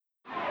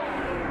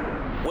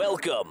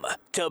Welcome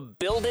to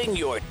Building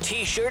Your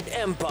T-Shirt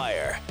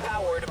Empire,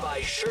 powered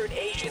by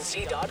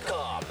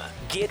ShirtAgency.com.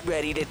 Get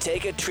ready to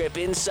take a trip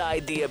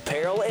inside the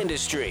apparel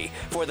industry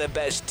for the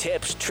best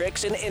tips,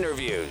 tricks, and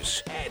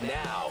interviews. And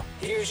now,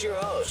 here's your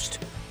host,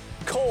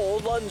 Cole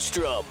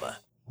Lundstrom.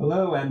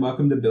 Hello, and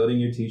welcome to Building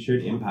Your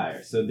T-Shirt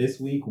Empire. So this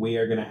week, we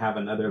are going to have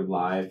another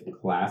live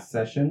class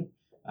session.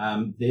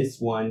 This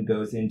one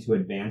goes into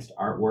advanced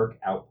artwork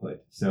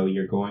output. So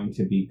you're going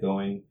to be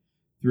going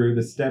through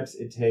the steps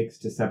it takes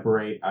to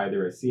separate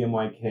either a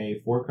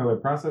CMYK 4-color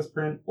process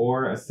print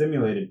or a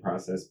simulated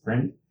process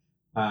print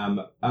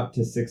up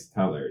to 6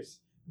 colors.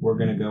 We're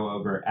going to go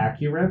over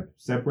Accurip,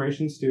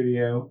 Separation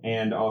Studio,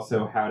 and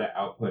also how to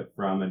output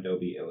from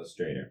Adobe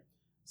Illustrator.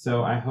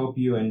 So I hope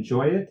you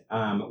enjoy it.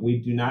 We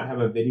do not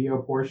have a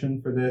video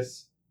portion for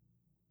this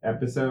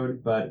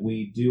episode, but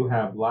we do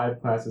have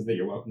live classes that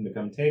you're welcome to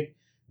come take.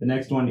 The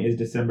next one is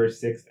December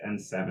 6th and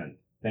 7th.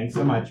 Thanks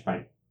so much.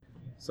 Bye.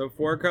 So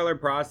 4-color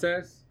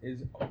process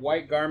is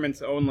white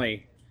garments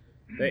only.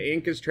 The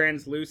ink is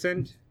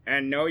translucent,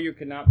 and no, you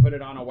cannot put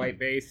it on a white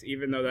base,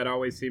 even though that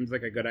always seems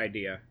like a good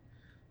idea.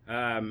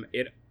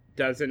 It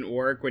doesn't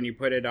work when you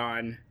put it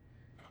on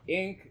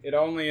ink. It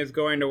only is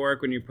going to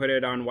work when you put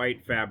it on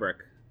white fabric.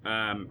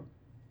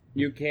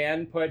 You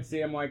can put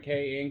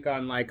CMYK ink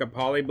on like a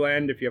poly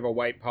blend. If you have a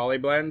white poly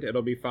blend,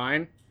 it'll be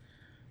fine.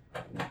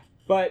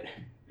 But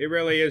it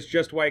really is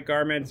just white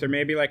garments or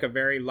maybe like a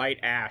very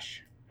light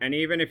ash. And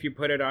even if you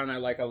put it on a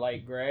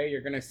light gray,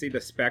 you're going to see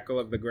the speckle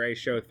of the gray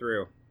show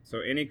through.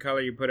 So any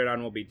color you put it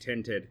on will be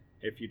tinted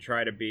if you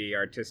try to be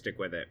artistic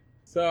with it.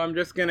 So I'm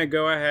just going to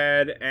go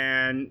ahead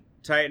and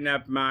tighten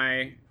up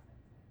my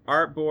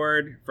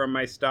artboard from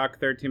my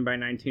stock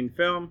 13x19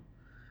 film.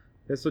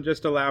 This will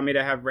just allow me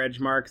to have reg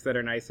marks that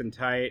are nice and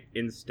tight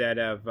instead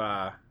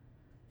of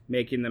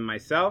making them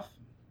myself.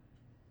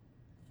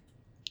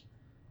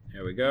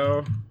 There we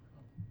go.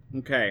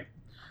 Okay.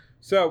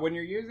 So when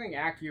you're using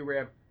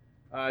Accurip,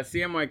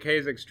 CMYK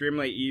is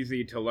extremely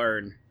easy to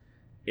learn.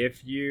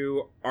 If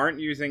you aren't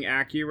using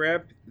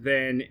Accurip,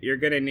 then you're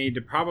going to need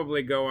to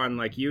probably go on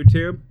like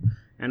YouTube.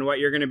 And what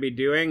you're going to be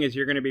doing is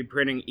you're going to be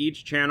printing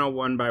each channel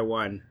one by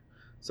one.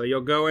 So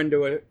you'll go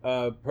into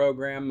a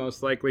program,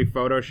 most likely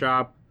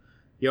Photoshop.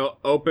 You'll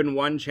open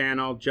one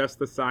channel, just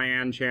the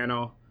cyan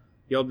channel.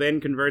 You'll then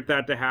convert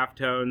that to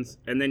halftones,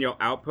 and then you'll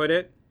output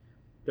it.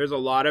 There's a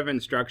lot of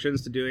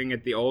instructions to doing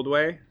it the old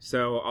way,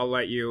 so I'll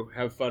let you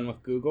have fun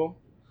with Google.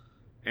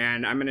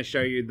 And I'm going to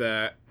show you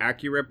the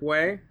Accurip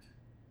way,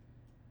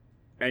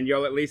 and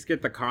you'll at least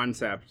get the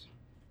concept.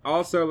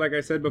 Also, like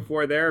I said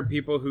before, there are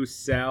people who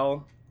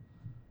sell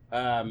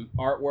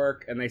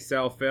artwork and they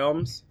sell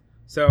films.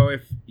 So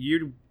if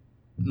you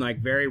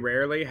very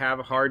rarely have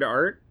hard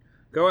art,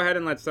 go ahead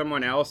and let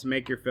someone else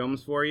make your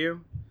films for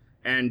you,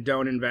 and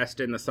don't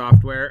invest in the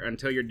software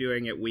until you're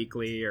doing it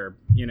weekly or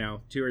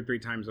 2 or 3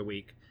 times a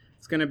week.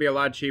 It's going to be a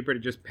lot cheaper to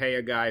just pay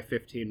a guy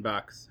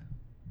 $15.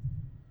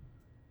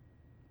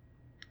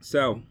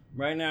 So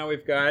right now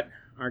we've got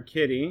our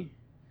kitty,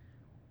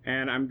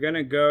 and I'm going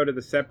to go to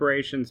the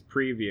separations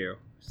preview.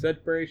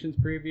 Separations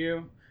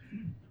preview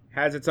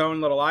has its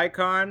own little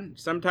icon.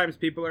 Sometimes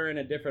people are in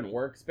a different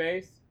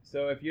workspace,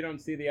 so if you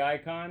don't see the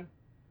icon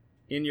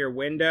in your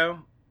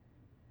window,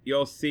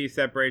 you'll see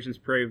separations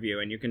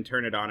preview, and you can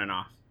turn it on and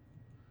off.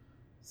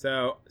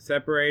 So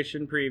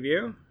separation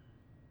preview,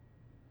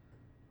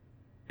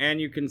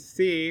 and you can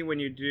see when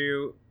you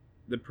do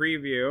the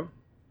preview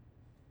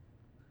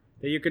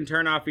that you can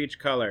turn off each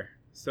color.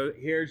 So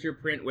here's your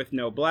print with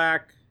no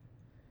black.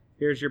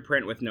 Here's your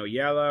print with no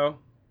yellow.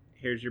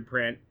 Here's your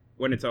print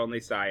when it's only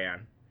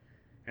cyan.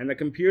 And the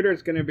computer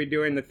is going to be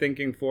doing the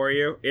thinking for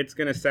you. It's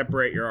going to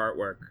separate your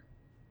artwork.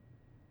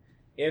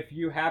 If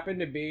you happen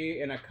to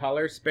be in a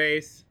color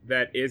space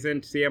that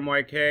isn't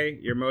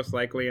CMYK, you're most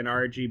likely in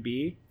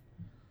RGB.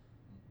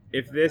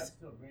 If this... That's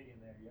still gradient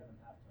there. You haven't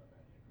half-toned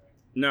anything, right?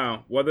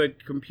 No. Well, the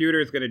computer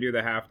is going to do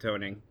the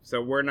half-toning,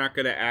 so we're not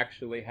going to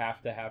actually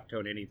have to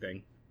half-tone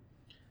anything.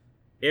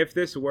 If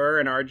this were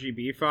an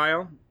RGB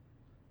file,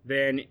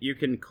 then you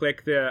can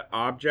click the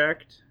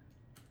object,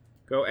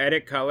 go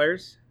edit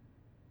colors,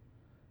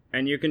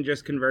 and you can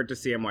just convert to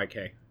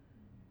CMYK.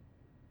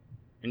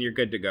 And you're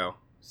good to go.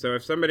 So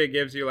if somebody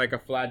gives you like a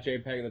flat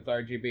JPEG that's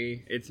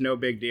RGB, it's no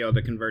big deal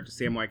to convert to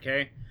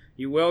CMYK.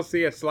 You will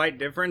see a slight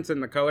difference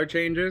in the color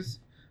changes.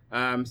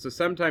 So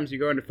sometimes you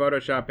go into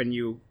Photoshop and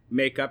you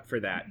make up for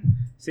that.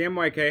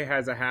 CMYK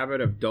has a habit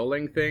of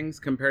dulling things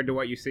compared to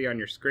what you see on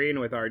your screen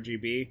with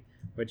RGB,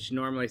 which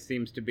normally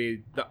seems to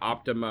be the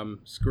optimum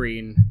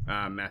screen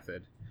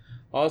method.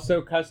 Also,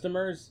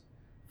 customers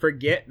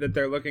forget that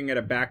they're looking at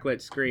a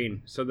backlit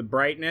screen. So the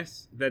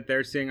brightness that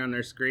they're seeing on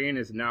their screen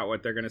is not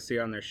what they're going to see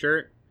on their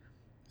shirt.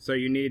 So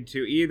you need to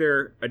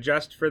either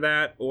adjust for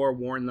that or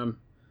warn them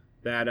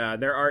that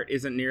their art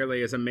isn't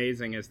nearly as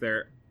amazing as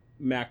their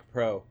Mac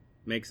Pro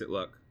makes it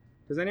look.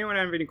 Does anyone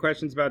have any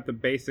questions about the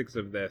basics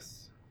of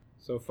this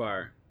so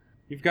far?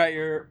 You've got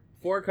your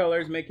 4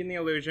 colors making the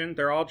illusion.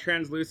 They're all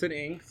translucent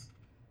inks,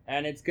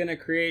 and it's going to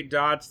create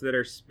dots that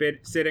are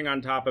sitting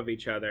on top of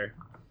each other.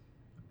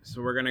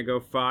 So we're going to go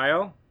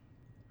File,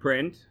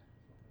 Print,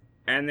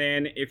 and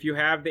then if you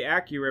have the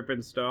Accurip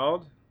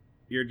installed,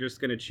 you're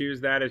just going to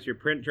choose that as your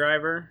print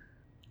driver,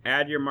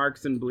 add your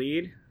marks and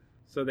bleed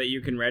so that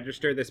you can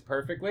register this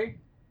perfectly.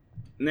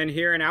 And then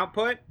here in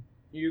Output,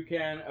 you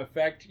can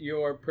affect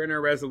your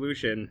printer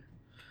resolution.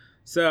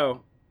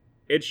 So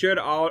it should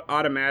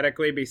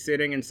automatically be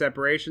sitting in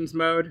separations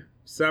mode.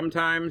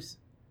 Sometimes,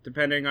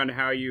 depending on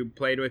how you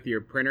played with your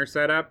printer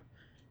setup,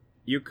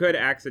 you could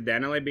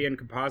accidentally be in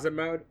composite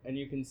mode, and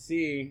you can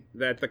see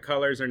that the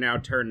colors are now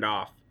turned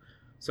off.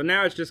 So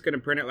now it's just going to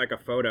print it like a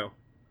photo.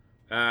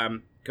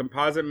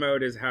 Composite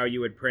mode is how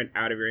you would print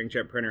out of your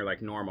inkjet printer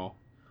like normal.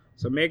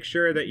 So make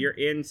sure that you're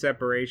in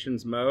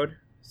separations mode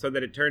so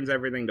that it turns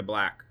everything to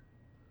black.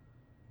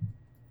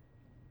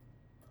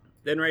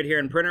 Then right here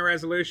in printer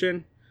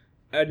resolution,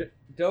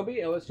 Adobe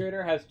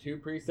Illustrator has two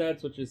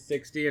presets, which is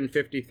 60 and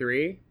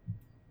 53.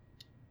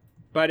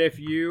 But if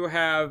you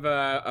have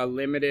a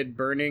limited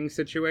burning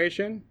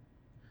situation,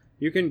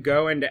 you can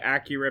go into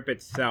Accurip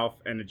itself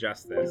and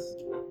adjust this.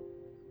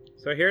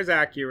 So here's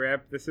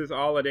Accurip. This is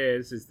all it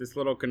is this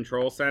little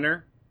control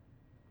center.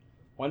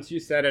 Once you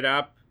set it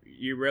up,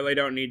 you really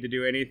don't need to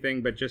do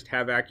anything but just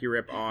have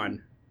Accurip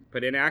on.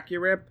 But in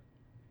Accurip,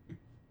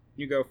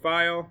 you go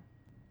File,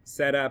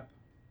 Setup,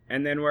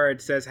 and then where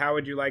it says, how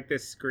would you like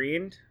this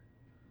screened?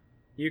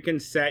 You can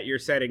set your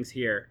settings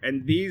here.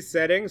 And these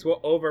settings will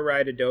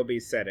override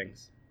Adobe's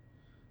settings.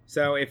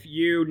 So if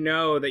you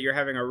know that you're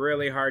having a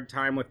really hard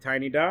time with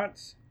tiny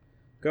dots,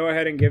 go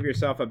ahead and give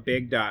yourself a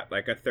big dot,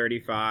 like a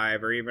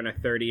 35 or even a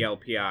 30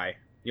 LPI.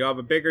 You'll have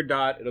a bigger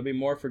dot, it'll be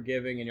more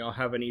forgiving, and you'll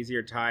have an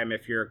easier time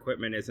if your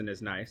equipment isn't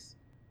as nice.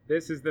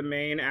 This is the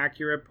main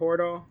Accurip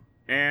portal,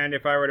 and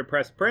if I were to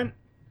press print,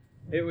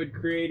 it would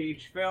create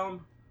each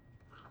film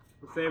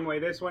the same way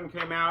this one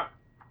came out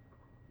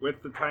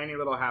with the tiny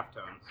little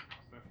halftones.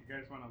 So if you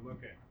guys want to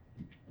look at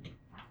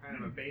kind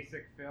of a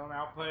basic film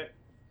output,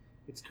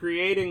 it's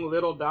creating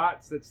little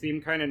dots that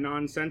seem kind of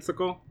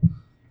nonsensical,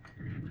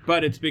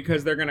 but it's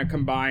because they're going to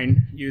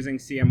combine using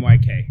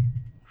CMYK.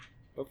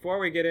 Before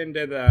we get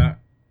into the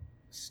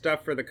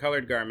stuff for the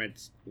colored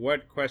garments,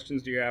 what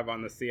questions do you have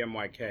on the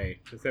CMYK?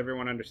 Does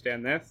everyone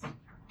understand this?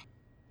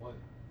 What?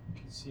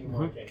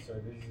 CMYK, so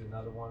this is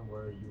another one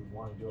where you would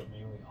want to do it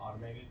manually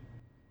automated?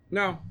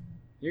 No,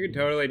 you can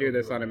totally do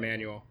this on a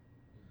manual.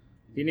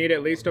 You need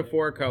at least a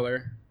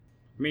 4-color.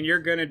 I mean, you're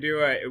going to do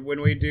when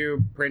we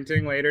do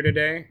printing later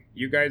today,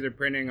 you guys are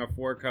printing a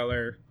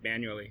 4-color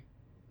manually.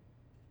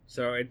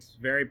 So it's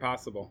very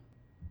possible.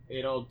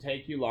 It'll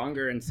take you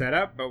longer in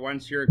setup, but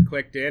once you're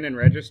clicked in and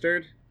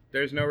registered,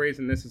 there's no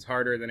reason this is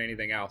harder than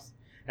anything else.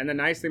 And the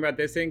nice thing about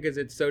this ink is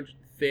it's so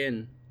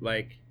thin,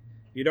 like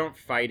you don't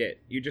fight it.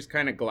 You just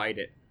kind of glide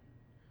it.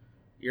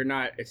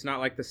 It's not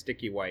like the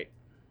sticky white.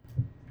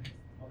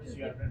 Obviously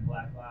you got to print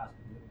black glass,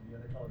 but do the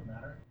other colors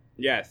matter?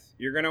 Yes,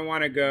 you're going to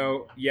want to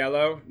go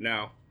yellow.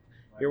 No.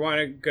 You're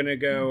going to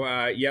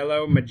go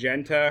yellow,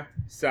 magenta,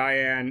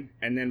 cyan,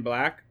 and then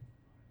black.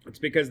 It's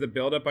because the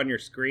buildup on your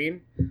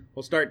screen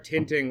will start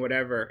tinting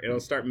whatever. It'll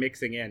start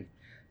mixing in.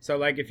 So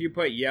like if you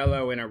put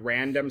yellow in a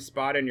random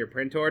spot in your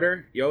print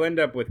order, you'll end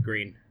up with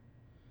green.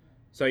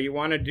 So you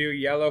want to do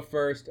yellow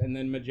first and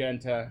then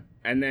magenta.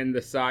 And then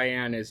the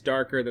cyan is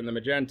darker than the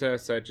magenta.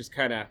 So it just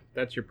kind of,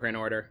 that's your print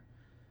order.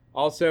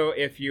 Also,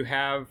 if you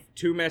have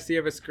too messy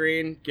of a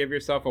screen, give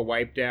yourself a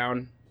wipe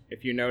down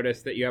if you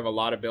notice that you have a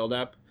lot of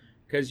buildup,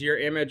 because your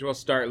image will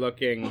start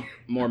looking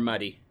more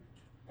muddy.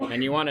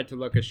 And you want it to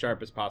look as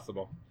sharp as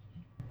possible.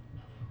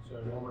 So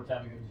one more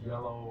time, it's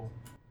yellow,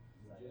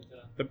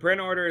 magenta. The print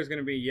order is going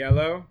to be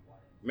yellow,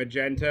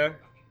 magenta,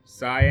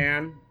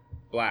 cyan,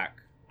 black.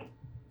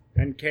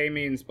 And K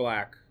means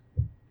black.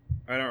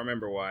 I don't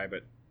remember why,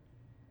 but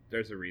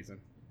there's a reason.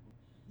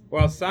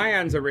 Well,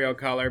 cyan's a real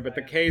color, but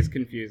the K's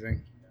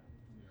confusing.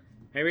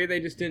 Maybe they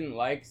just didn't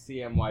like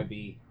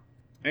CMYB.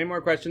 Any more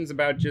questions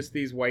about just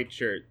these white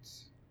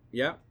shirts?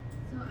 Yep.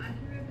 So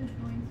Accurip is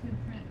going to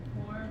print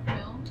 4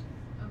 films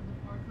of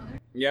the 4 colors?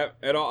 Yep,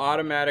 it'll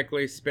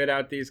automatically spit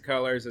out these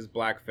colors as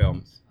black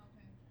films.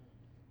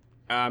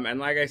 Okay. And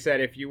like I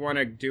said, if you want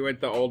to do it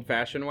the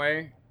old-fashioned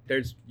way,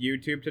 there's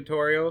YouTube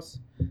tutorials,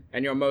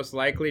 and you'll most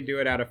likely do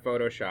it out of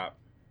Photoshop,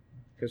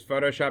 because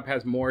Photoshop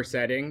has more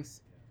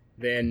settings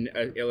than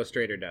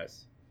Illustrator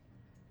does.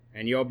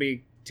 And you'll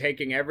be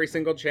taking every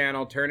single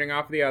channel, turning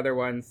off the other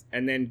ones,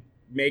 and then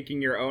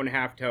making your own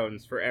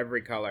halftones for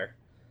every color.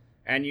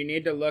 And you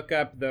need to look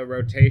up the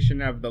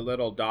rotation of the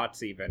little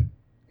dots even.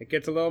 It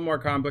gets a little more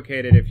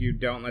complicated if you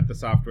don't let the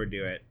software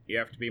do it. You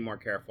have to be more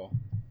careful.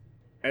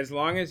 As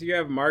long as you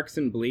have marks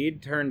and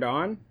bleed turned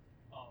on,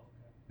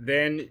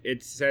 then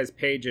it says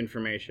page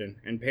information.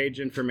 And page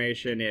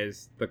information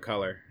is the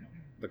color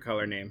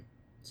name.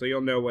 So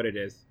you'll know what it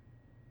is.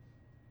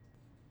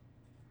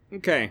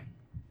 Okay.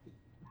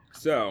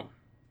 So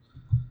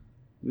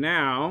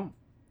now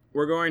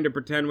we're going to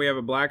pretend we have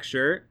a black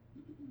shirt.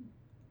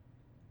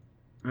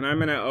 And I'm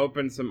going to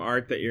open some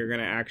art that you're going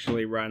to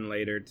actually run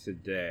later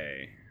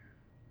today.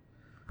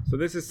 So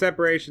this is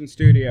Separation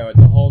Studio. It's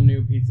a whole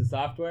new piece of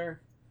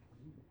software.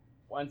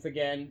 once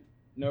again,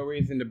 no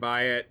reason to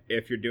buy it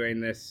if you're doing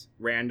this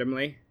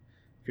randomly.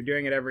 If you're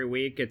doing it every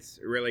week, it's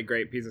a really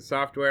great piece of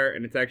software,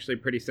 and it's actually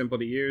pretty simple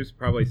to use,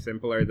 probably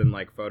simpler than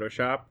like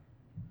Photoshop.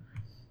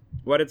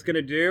 What it's going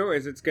to do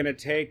is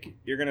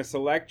you're going to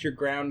select your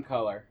ground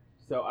color.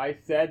 So I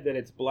said that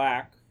it's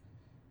black,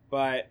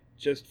 but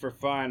just for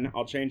fun,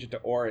 I'll change it to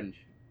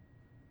orange.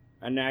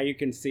 And now you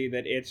can see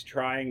that it's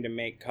trying to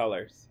make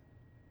colors.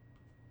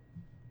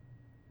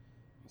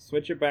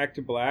 Switch it back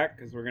to black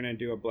because we're going to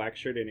do a black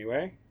shirt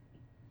anyway.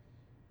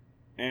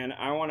 And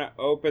I want to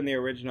open the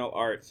original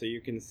art so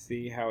you can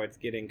see how it's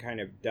getting kind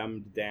of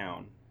dumbed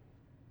down.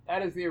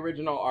 That is the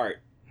original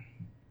art.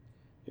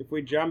 If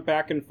we jump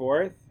back and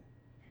forth,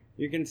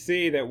 you can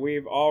see that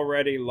we've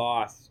already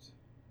lost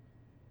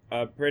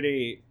a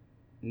pretty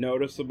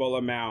noticeable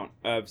amount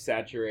of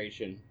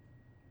saturation.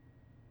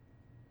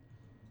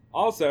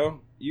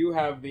 Also, you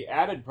have the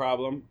added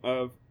problem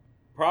of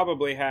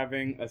probably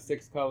having a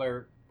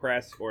 6-color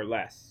press or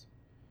less.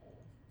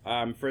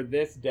 For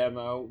this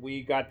demo,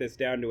 we got this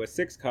down to a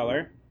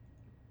 6-color,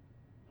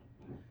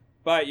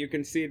 but you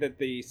can see that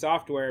the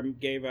software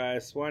gave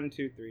us 1,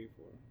 2, 3,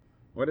 4.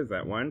 What is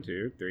that? 1,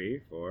 2,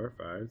 3, 4,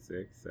 5,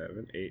 6,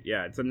 7, 8.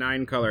 Yeah, it's a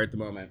 9-color at the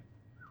moment.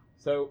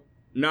 So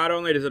not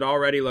only does it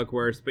already look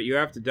worse, but you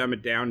have to dumb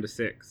it down to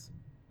 6.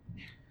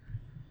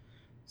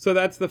 So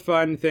that's the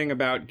fun thing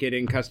about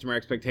getting customer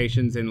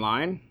expectations in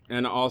line,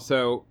 and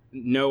also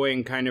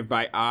knowing kind of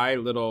by eye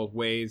little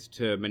ways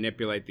to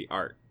manipulate the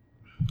art.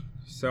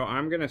 So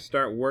I'm going to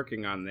start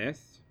working on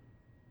this.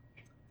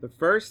 The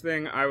first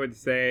thing I would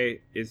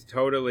say is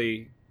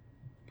totally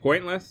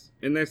pointless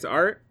in this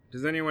art.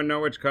 Does anyone know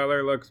which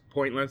color looks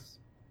pointless?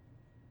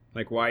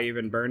 Like, why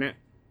even burn it?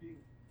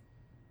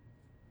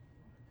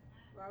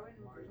 Why wouldn't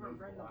we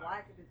burn the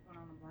black if it's put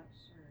on a black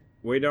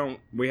shirt?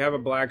 We have a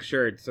black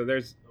shirt, so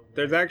there's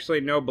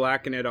actually no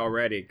black in it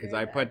already because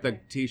I put the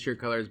t-shirt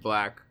colors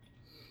black.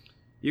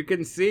 You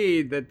can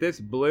see that this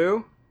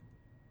blue,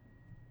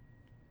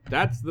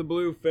 that's the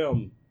blue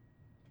film.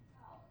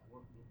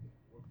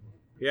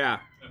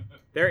 Yeah.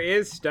 There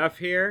is stuff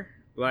here,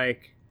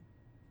 like,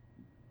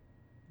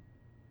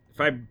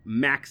 if I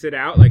max it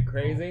out like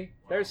crazy,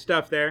 there's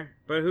stuff there,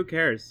 but who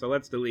cares? So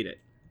let's delete it.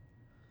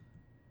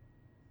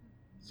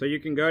 So you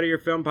can go to your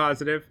film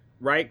positive,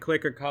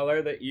 right-click a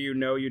color that you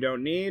know you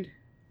don't need,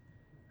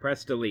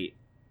 press delete.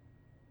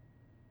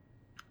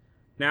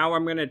 Now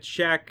I'm going to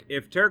check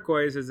if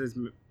turquoise is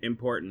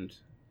important.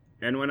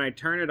 And when I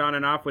turn it on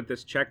and off with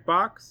this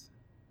checkbox,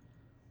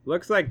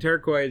 looks like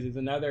turquoise is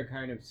another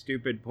kind of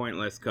stupid,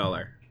 pointless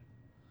color.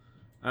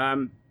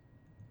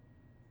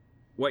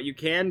 What you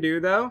can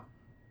do, though,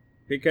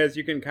 because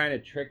you can kind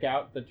of trick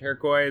out the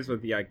turquoise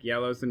with like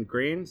yellows and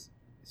greens,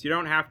 so you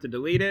don't have to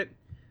delete it.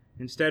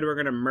 Instead, we're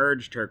going to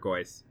merge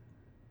turquoise.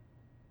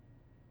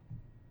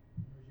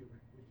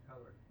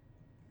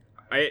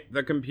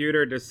 The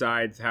computer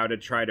decides how to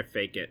try to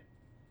fake it.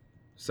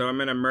 So I'm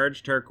going to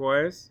merge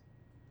turquoise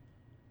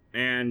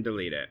and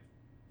delete it.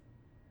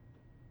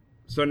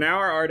 So now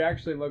our art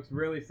actually looks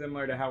really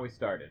similar to how we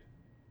started.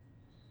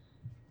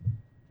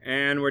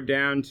 And we're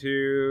down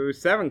to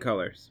 7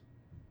 colors.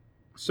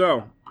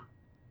 So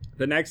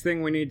the next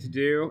thing we need to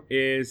do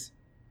is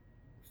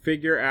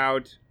figure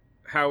out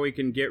how we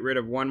can get rid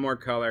of one more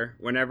color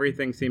when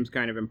everything seems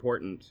kind of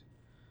important.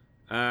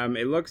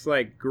 It looks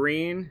like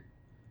green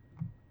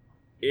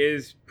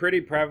is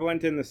pretty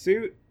prevalent in the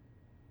suit,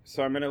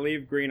 so I'm going to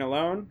leave green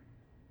alone.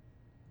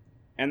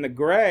 And the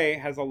gray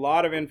has a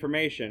lot of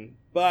information,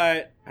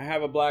 but I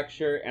have a black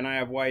shirt and I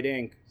have white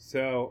ink,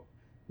 so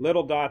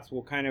little dots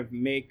will kind of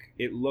make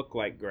it look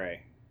like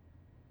gray.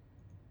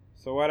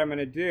 So what I'm going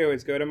to do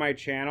is go to my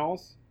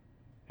channels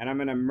and I'm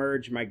going to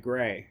merge my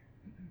gray.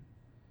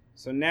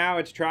 So now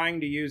it's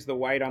trying to use the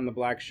white on the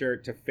black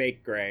shirt to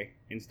fake gray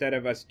instead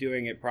of us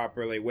doing it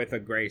properly with a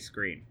gray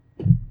screen.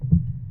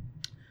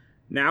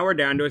 Now we're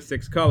down to a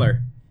 6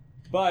 color,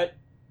 but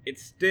it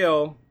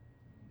still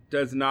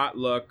does not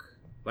look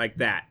like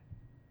that.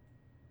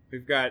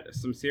 We've got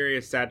some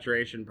serious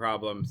saturation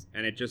problems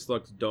and it just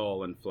looks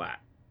dull and flat.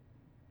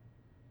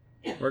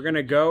 We're going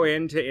to go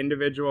into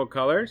individual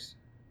colors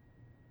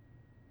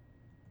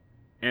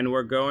and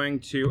we're going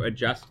to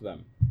adjust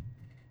them.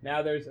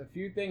 Now there's a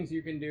few things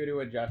you can do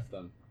to adjust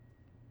them.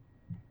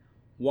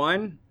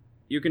 One,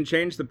 you can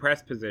change the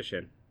press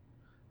position.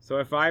 So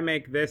if I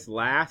make this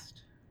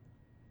last,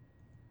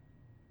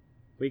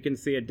 we can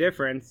see a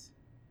difference.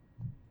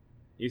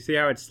 You see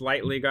how it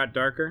slightly got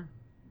darker?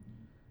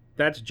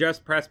 That's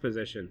just press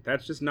position.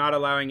 That's just not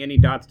allowing any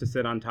dots to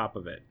sit on top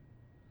of it.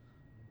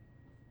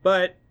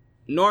 But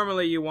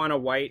normally you want a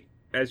white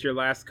as your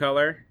last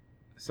color,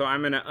 so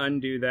I'm going to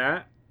undo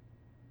that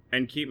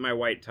and keep my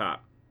white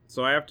top.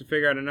 So I have to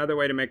figure out another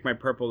way to make my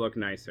purple look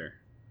nicer.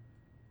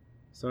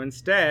 So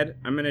instead,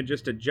 I'm going to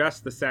just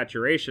adjust the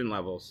saturation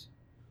levels.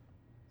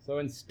 So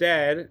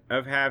instead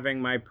of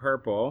having my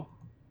purple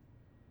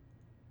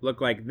look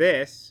like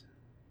this,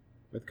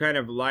 with kind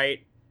of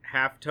light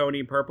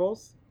half-tony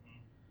purples,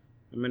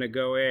 I'm going to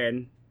go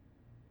in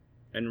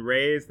and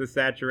raise the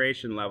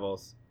saturation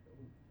levels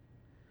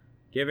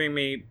giving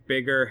me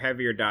bigger,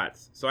 heavier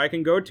dots. So I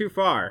can go too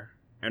far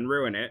and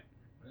ruin it,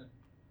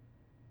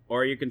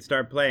 or you can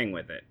start playing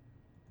with it.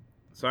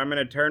 So I'm going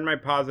to turn my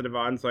positive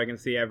on so I can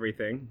see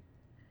everything.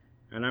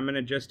 And I'm going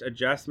to just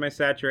adjust my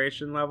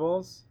saturation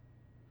levels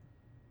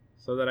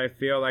so that I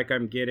feel like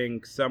I'm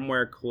getting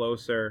somewhere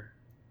closer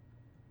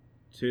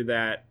to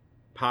that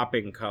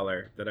popping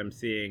color that I'm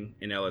seeing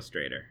in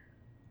Illustrator.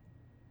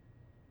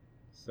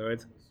 So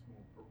it's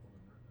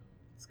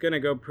going to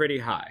go pretty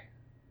high.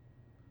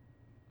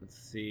 Let's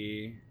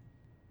see.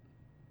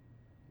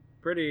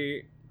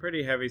 Pretty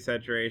heavy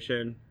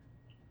saturation.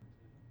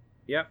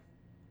 Yep.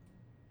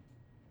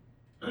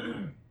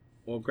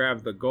 We'll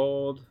grab the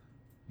gold.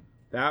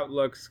 That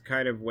looks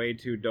kind of way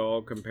too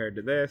dull compared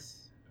to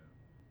this.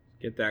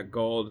 Get that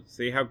gold.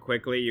 See how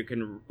quickly you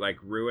can like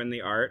ruin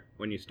the art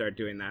when you start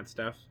doing that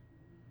stuff?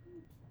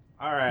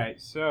 All right,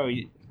 so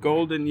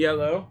gold and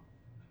yellow.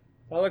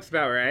 That looks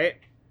about right.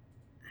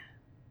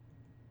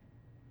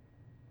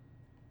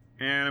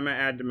 And I'm going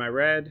to add to my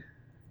red.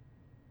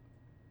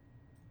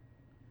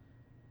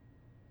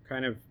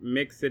 Kind of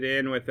mix it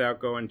in without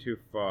going too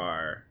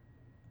far.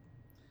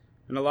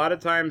 And a lot of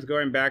times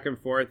going back and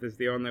forth is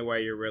the only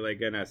way you're really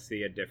going to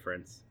see a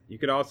difference. You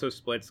could also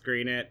split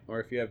screen it, or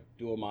if you have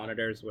dual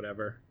monitors,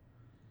 whatever.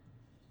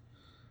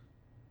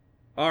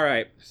 All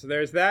right, so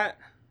there's that.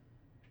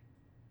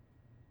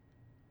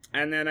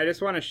 And then I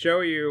just want to show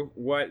you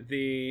what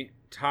the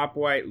top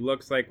white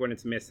looks like when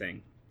it's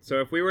missing. So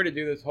if we were to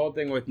do this whole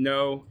thing with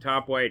no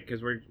top white,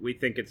 because we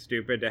think it's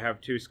stupid to have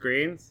two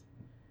screens,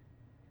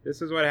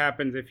 this is what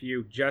happens if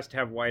you just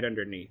have white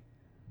underneath.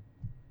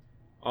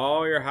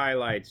 All your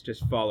highlights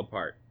just fall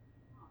apart.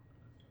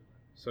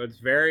 So it's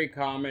very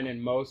common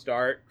in most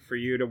art for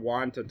you to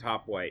want a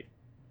top white.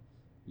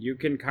 You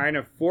can kind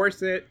of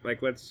force it,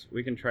 like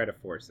we can try to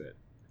force it.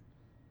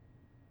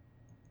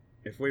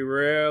 If we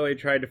really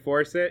tried to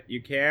force it,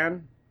 you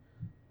can,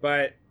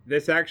 but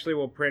this actually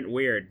will print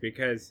weird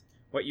because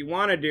what you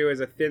want to do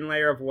is a thin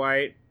layer of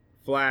white,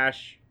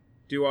 flash,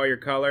 do all your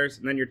colors,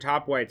 and then your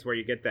top white's where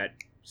you get that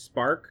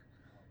spark.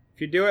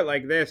 If you do it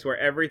like this, where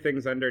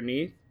everything's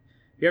underneath,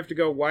 you have to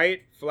go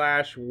white,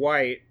 flash,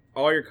 white,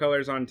 all your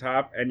colors on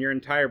top, and your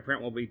entire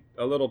print will be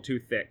a little too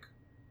thick.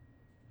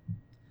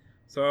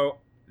 So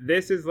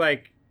this is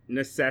like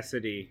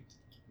necessity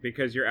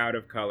because you're out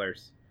of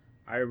colors.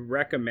 I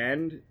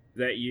recommend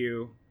that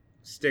you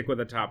stick with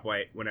a top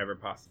white whenever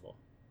possible.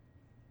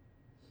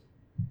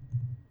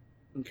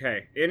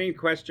 Okay, any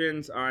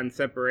questions on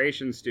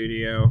Separation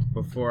Studio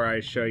before I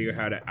show you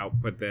how to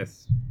output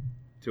this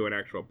to an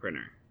actual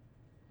printer?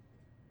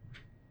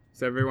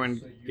 Does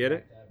everyone get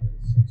it?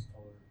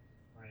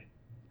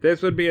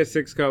 This would be a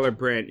 6-color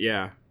print,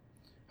 yeah.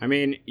 I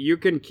mean, you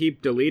can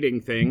keep deleting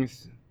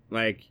things.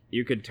 Like,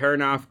 you could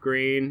turn off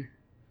green,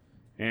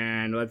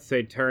 and let's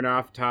say turn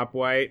off top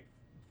white,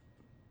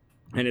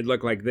 and it'd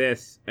look like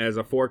this as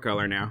a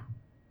 4-color now,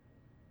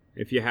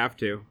 if you have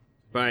to.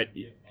 But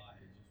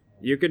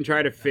you can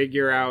try to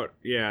figure out,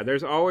 yeah,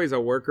 there's always a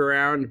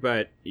workaround,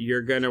 but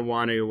you're going to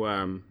want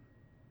to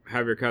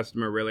have your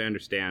customer really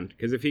understand.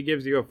 Because if he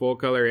gives you a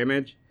full-color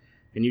image,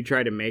 and you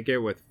try to make it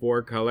with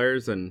 4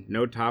 colors and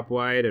no top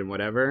white and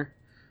whatever,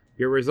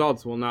 your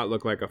results will not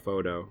look like a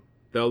photo.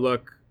 They'll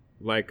look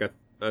like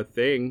a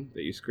thing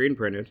that you screen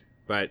printed,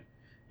 but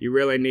you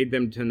really need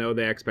them to know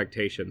the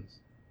expectations.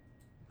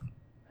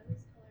 Are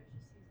those colors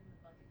just using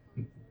the bucket colors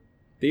then?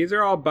 These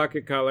are all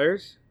bucket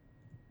colors,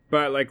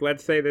 but like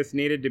let's say this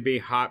needed to be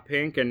hot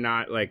pink and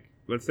not like,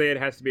 let's say it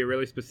has to be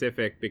really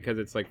specific because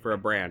it's like for a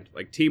brand.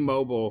 Like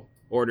T-Mobile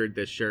ordered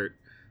this shirt,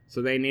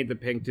 so they need the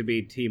pink to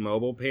be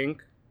T-Mobile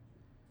pink.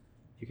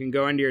 You can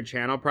go into your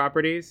channel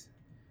properties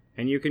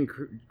and you can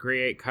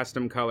create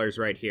custom colors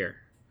right here.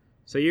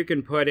 So you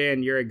can put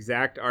in your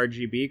exact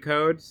RGB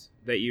codes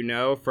that you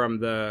know from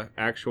the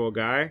actual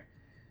guy,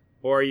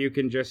 or you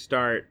can just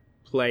start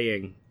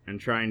playing and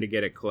trying to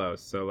get it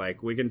close. So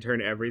like we can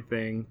turn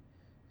everything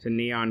to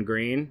neon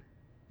green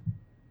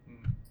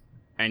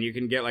and you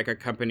can get like a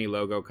company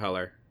logo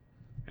color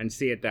and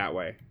see it that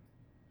way.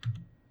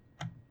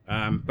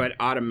 But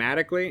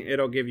automatically,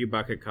 it'll give you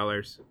bucket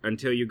colors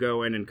until you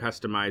go in and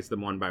customize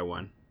them one by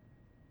one.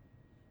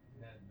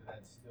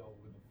 That's still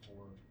with a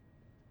 4,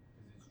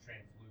 because it's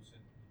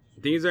translucent.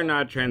 These are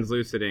not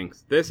translucent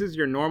inks. This is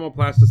your normal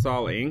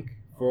plastisol ink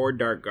for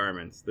dark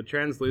garments. The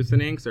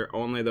translucent inks are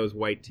only those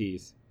white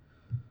tees.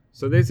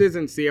 So this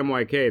isn't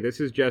CMYK. This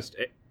is just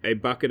a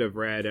bucket of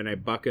red and a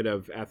bucket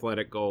of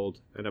athletic gold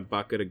and a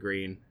bucket of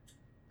green.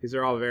 These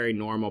are all very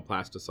normal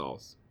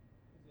plastisols.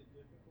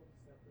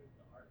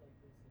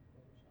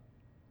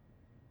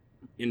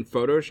 In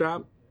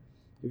Photoshop?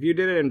 If you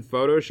did it in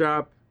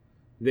Photoshop,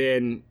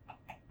 then,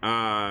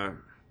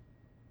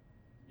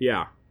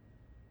 yeah.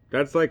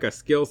 That's like a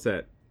skill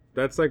set.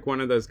 That's like one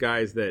of those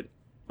guys that,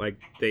 like,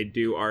 they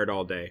do art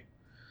all day.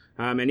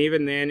 And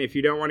even then, if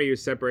you don't want to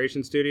use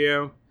Separation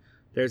Studio,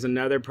 there's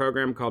another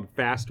program called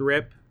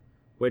Accurip,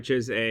 which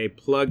is a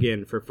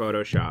plugin for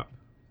Photoshop.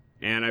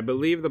 And I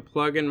believe the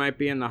plugin might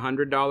be in the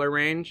 $100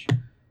 range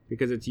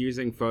because it's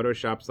using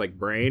Photoshop's, like,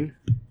 brain.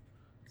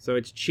 So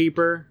it's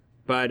cheaper,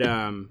 but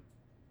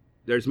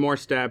there's more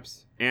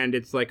steps, and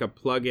it's like a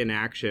plug-in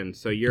action.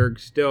 So you're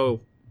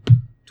still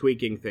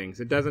tweaking things.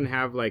 It doesn't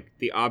have like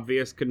the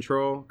obvious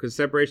control, because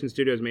Separation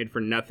Studio is made for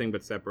nothing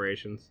but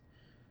separations.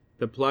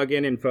 The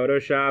plug-in in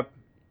Photoshop,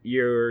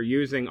 you're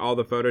using all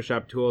the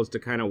Photoshop tools to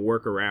kind of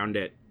work around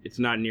it. It's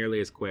not nearly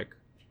as quick.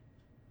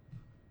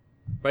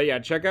 But yeah,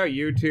 check out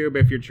YouTube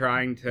if you're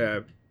trying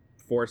to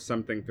force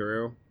something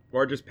through,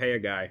 or just pay a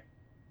guy.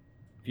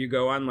 If you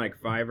go on like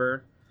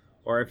Fiverr,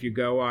 or if you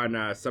go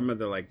on some of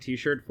the like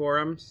t-shirt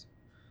forums,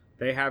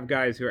 they have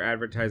guys who are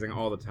advertising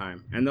all the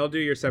time, and they'll do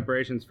your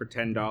separations for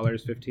 $10,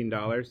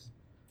 $15.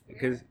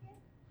 Because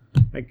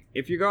like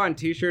if you go on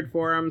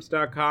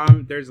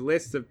t-shirtforums.com, there's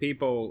lists of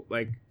people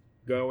like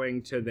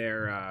going to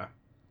their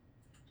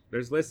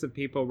there's lists of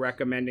people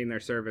recommending their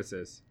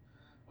services.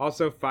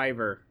 Also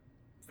Fiverr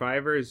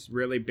is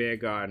really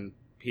big on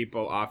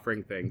people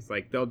offering things.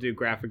 Like they'll do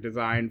graphic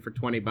design for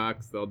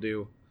 $20. They'll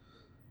do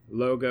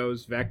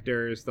logos,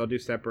 vectors, they'll do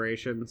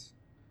separations.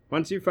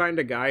 Once you find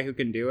a guy who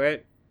can do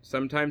it,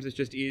 sometimes it's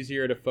just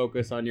easier to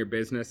focus on your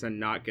business and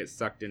not get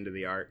sucked into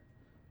the art.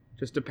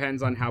 Just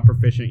depends on how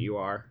proficient you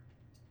are.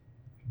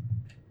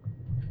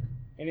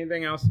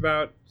 Anything else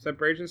about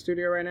Separation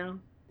Studio right now?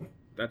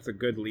 That's a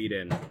good lead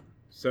in.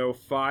 So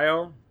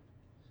file,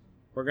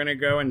 we're gonna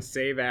go and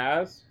save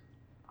as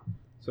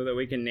so that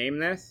we can name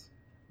this.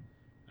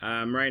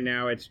 Right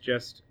now it's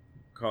just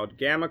called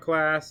Gamma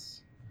Class,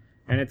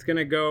 and it's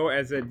gonna go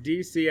as a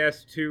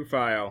DCS2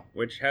 file,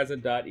 which has a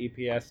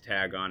 .eps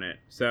tag on it.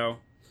 So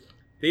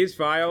these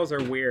files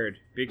are weird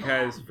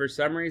because for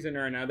some reason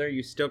or another,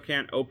 you still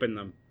can't open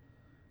them.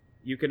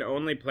 You can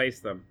only place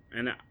them.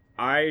 And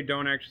I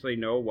don't actually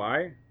know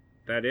why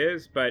that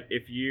is, but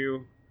if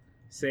you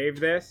save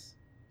this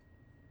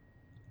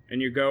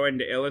and you go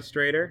into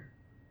Illustrator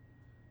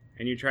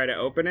and you try to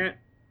open it,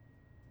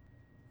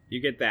 you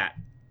get that.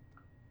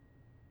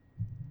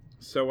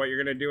 So what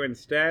you're going to do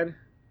instead,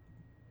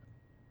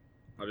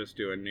 I'll just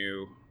do a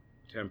new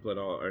template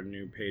or a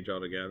new page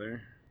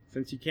altogether.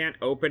 Since you can't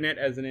open it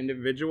as an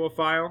individual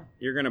file,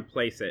 you're going to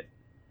place it.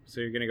 So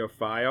you're going to go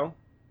File,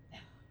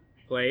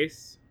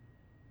 Place,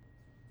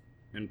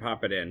 and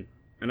pop it in.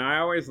 And I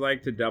always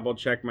like to double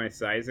check my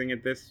sizing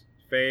at this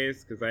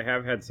phase because I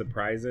have had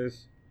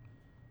surprises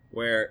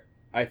where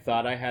I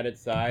thought I had it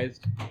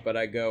sized, but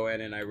I go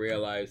in and I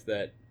realize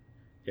that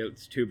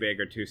it's too big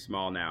or too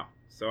small now.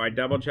 So I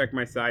double check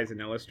my size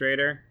in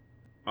Illustrator.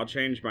 I'll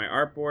change my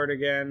artboard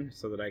again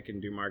so that I can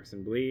do marks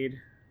and bleed.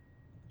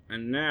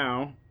 And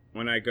now,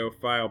 when I go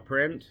File,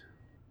 Print,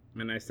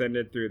 and I send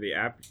it through the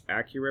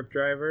Accurip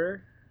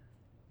driver,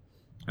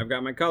 I've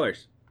got my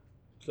colors.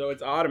 So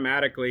it's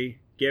automatically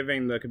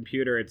giving the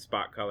computer its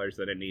spot colors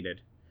that it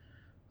needed.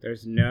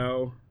 There's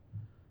no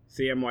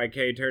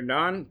CMYK turned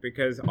on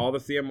because all the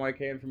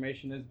CMYK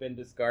information has been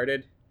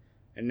discarded.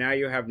 And now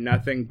you have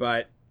nothing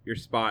but your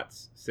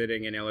spots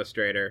sitting in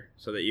Illustrator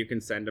so that you can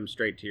send them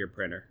straight to your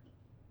printer.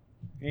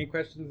 Any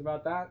questions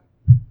about that?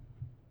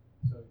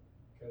 So,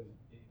 because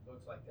it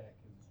looks like that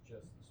because it's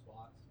just the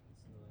spots.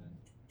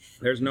 It's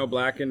not... There's no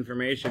black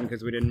information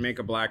because we didn't make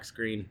a black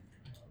screen.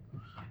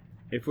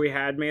 If we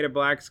had made a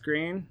black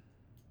screen,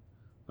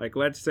 like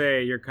let's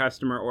say your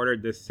customer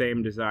ordered this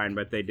same design,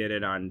 but they did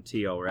it on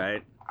teal,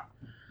 right?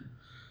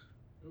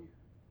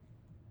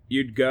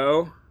 You'd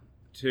go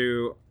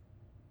to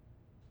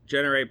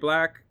generate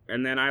black,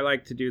 and then I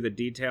like to do the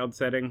detailed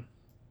setting,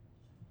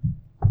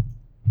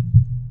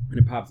 and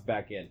it pops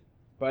back in.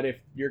 But if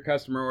your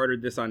customer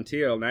ordered this on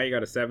teal, now you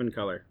got a 7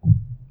 color.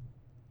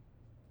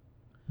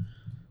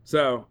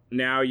 So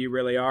now you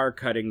really are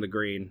cutting the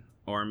green,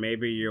 or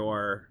maybe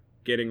you're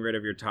getting rid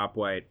of your top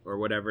white, or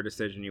whatever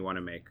decision you want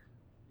to make.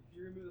 If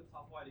you remove the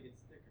top white, it gets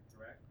thicker,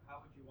 correct?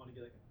 How would you want to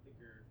get like a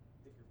thicker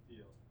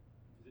feel?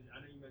 I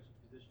know you mentioned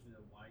positioning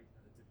the white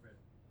as a different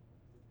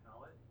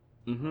palette.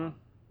 Mm-hmm.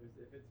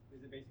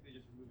 Is it basically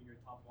just removing your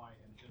top white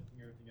and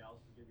adjusting everything else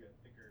to give you a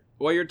thicker?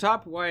 Well, your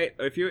top white,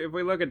 if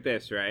we look at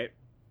this, right?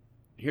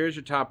 Here's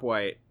your top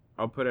white.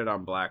 I'll put it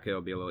on black. It'll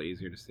be a little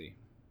easier to see.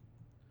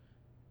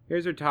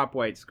 Here's your top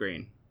white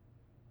screen.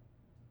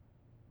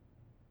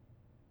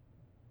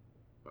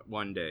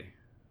 One day.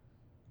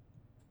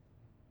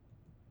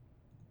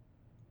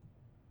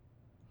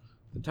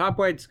 The top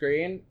white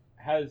screen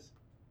has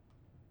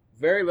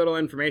very little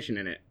information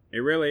in it. It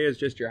really is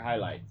just your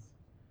highlights.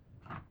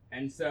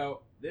 And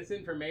so this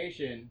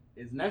information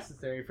is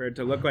necessary for it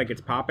to look like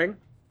it's popping.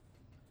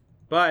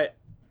 But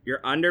your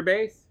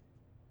underbase,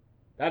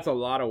 that's a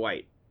lot of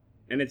white.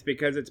 And it's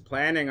because it's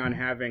planning on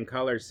having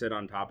colors sit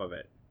on top of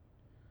it.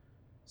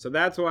 So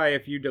that's why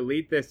if you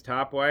delete this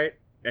top white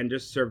and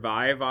just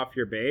survive off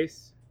your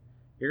base,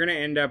 you're going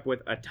to end up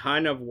with a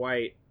ton of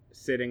white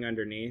sitting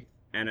underneath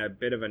and a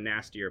bit of a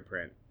nastier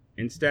print.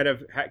 Instead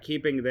of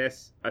keeping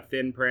this a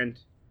thin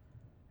print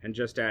and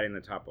just adding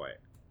the top white.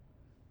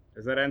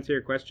 Does that answer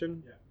your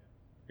question?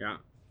 Yeah.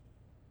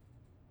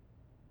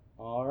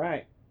 All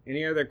right.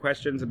 Any other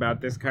questions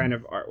about this kind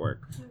of artwork?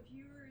 So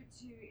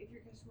if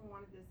your customer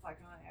wanted this like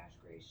on an ash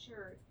gray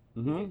shirt,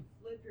 Mm-hmm. you could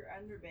flip your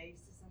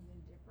underbase to something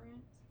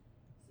different.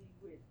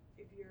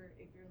 you're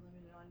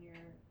limited on your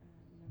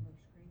number of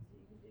screens that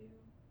you can do.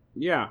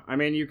 Yeah, I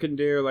mean, you can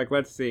do, like,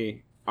 let's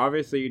see.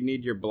 Obviously, you'd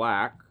need your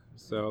black,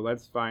 so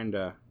let's find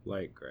a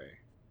light gray.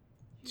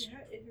 If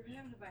you're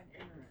having to buy an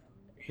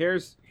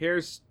interim.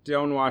 Here's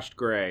stonewashed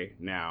gray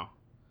now.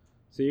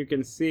 So you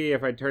can see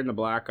if I turn the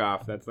black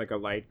off, that's like a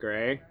light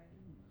gray. Right.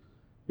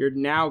 You're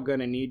now going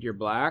to need your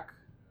black,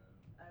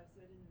 So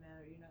it doesn't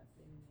matter. You're not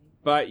saving anything.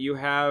 but you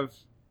have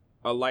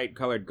a light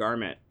colored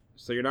garment,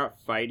 so you're not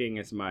fighting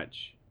as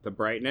much the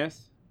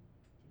brightness.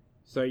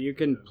 So you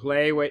can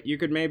play with, you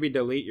could maybe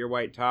delete your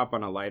white top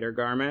on a lighter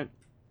garment,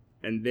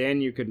 and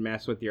then you could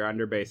mess with your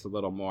underbase a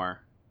little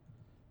more.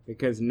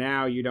 Because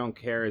now you don't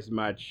care as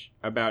much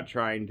about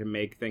trying to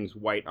make things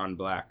white on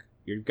black.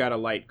 You've got a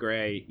light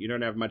gray, you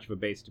don't have much of a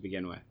base to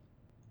begin with.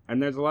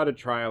 And there's a lot of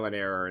trial and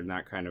error in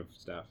that kind of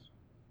stuff.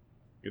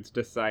 It's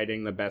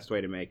deciding the best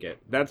way to make it.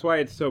 That's why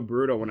it's so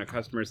brutal when a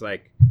customer's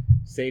like,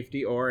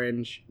 safety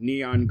orange,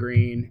 neon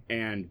green,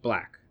 and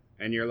black.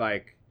 And you're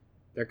like,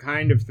 they're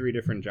kind of 3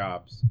 different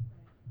jobs.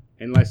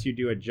 Unless you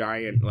do a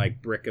giant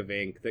like brick of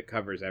ink that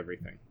covers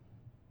everything.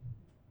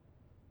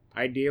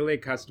 Ideally,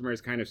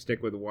 customers kind of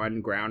stick with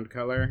one ground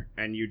color,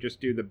 and you just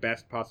do the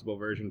best possible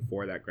version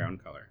for that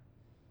ground color.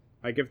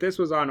 Like if this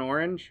was on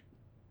orange,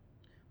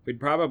 we'd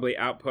probably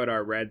output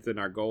our reds and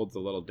our golds a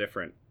little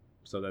different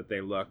so that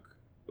they look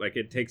like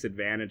it takes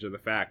advantage of the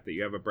fact that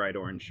you have a bright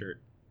orange shirt.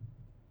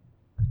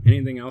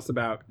 Anything else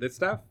about this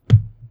stuff?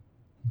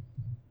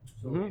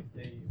 So Mhm. if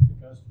the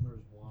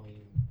customer's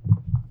wanting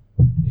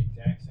the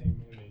exact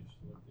same image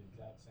to look the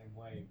exact same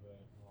way,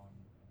 but on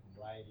a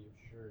variety of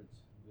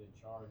shirts, the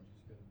charge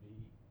is going to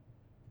be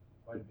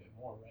quite a bit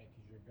more, right?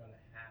 Because you're going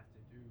to have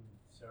to do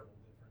several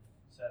different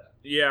setups.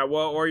 Yeah,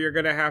 well, or you're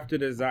gonna have to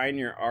design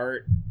your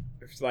art,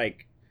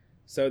 like,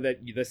 so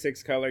that the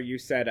 6 color you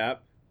set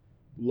up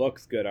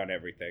looks good on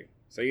everything.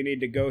 So you need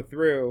to go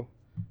through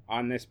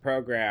on this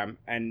program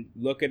and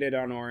look at it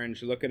on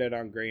orange, look at it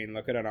on green,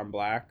 look at it on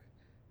black,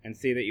 and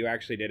see that you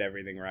actually did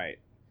everything right.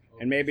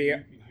 And maybe So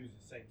you can use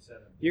the same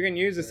setup. You can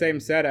use the same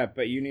setup,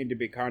 but you need to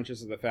be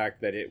conscious of the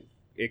fact that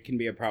it can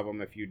be a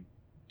problem if you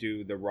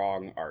do the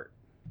wrong art.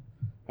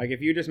 Like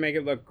if you just make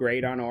it look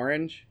great on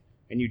orange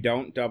and you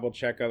don't double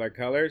check other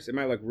colors, it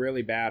might look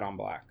really bad on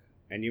black.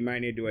 And you might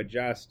need to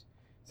adjust.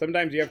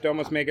 Sometimes you have to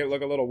almost make it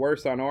look a little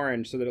worse on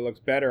orange so that it looks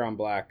better on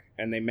black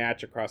and they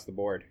match across the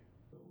board.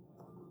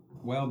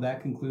 Well,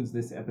 that concludes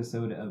this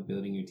episode of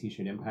Building Your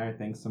T-Shirt Empire.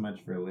 Thanks so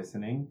much for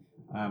listening.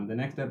 The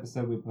next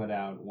episode we put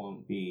out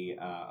won't be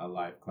a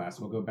live class.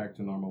 We'll go back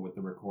to normal with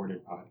the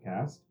recorded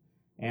podcast.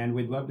 And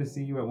we'd love to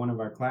see you at one of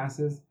our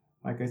classes.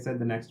 Like I said,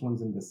 the next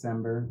one's in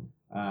December.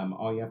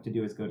 All you have to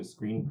do is go to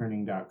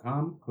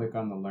screenprinting.com, click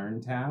on the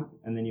Learn tab,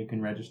 and then you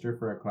can register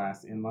for a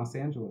class in Los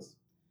Angeles.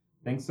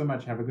 Thanks so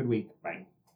much. Have a good week. Bye.